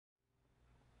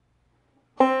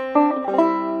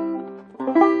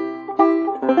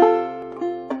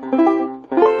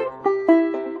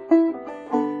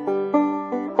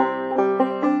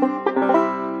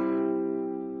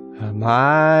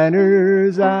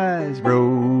miners' eyes grow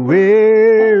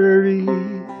weary.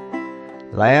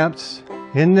 Lamps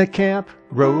in the camp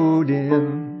grow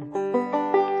dim.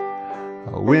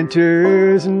 A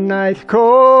winter's night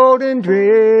cold and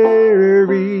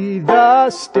dreary, the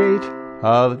state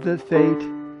of the fate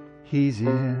he's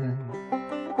in.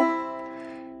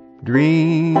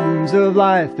 Dreams of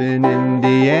life in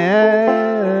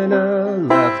Indiana,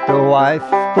 left a wife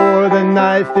for the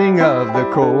knifing of the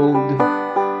cold.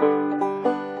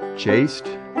 Chased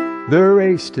the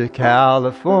race to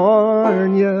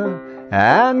California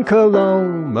and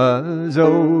Coloma's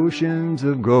oceans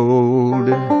of gold,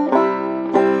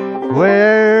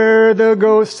 where the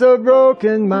ghosts of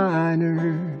broken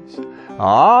miners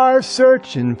are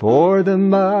searching for the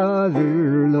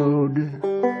mother lode.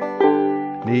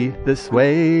 'Neath the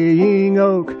swaying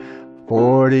oak,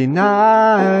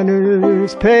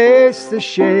 49ers pace the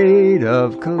shade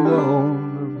of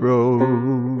Coloma Road.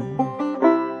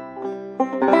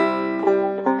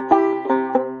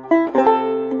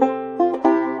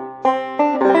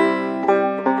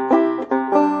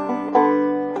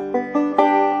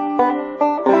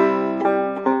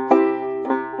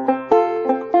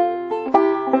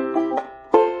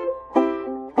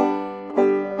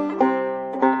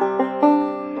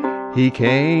 He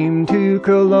came to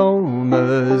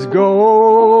Coloma's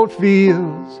gold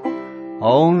fields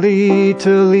only to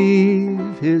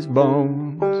leave his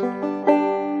bones.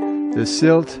 The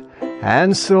silt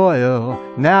and soil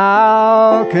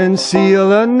now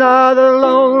conceal another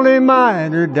lonely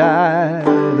miner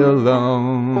died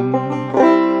alone.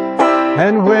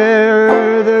 And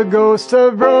where the ghosts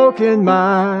of broken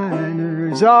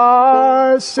miners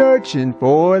are searching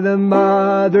for the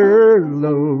mother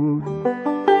lode,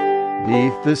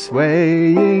 'neath the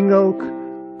swaying oak,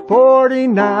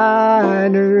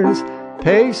 49ers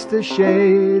pace the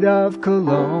shade of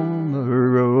Coloma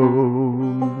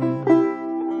Road.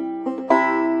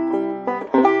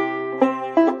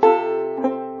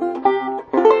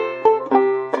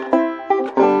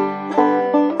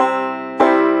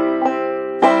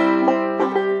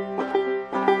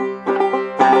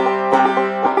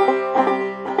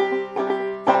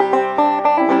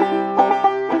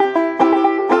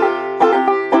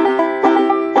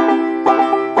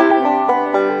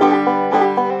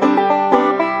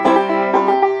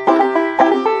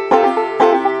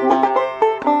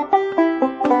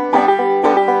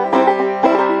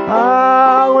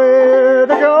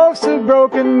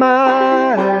 Broken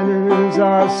miners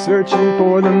are searching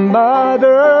for the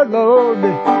mother lode.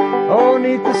 Oh,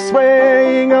 'neath the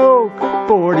swaying oak,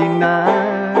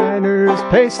 49ers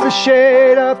pace the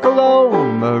shade of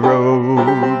Coloma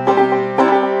Road.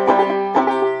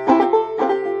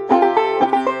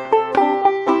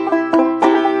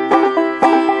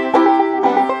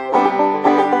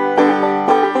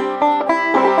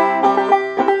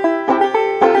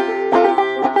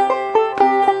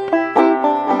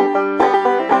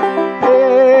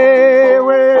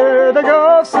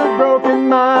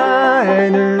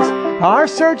 Are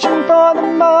searching for the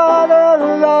mother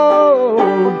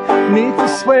lode. 'Neath the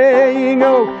swaying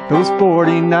oak, those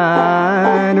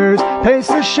 49ers pace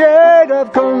the shade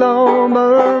of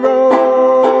Coloma Road.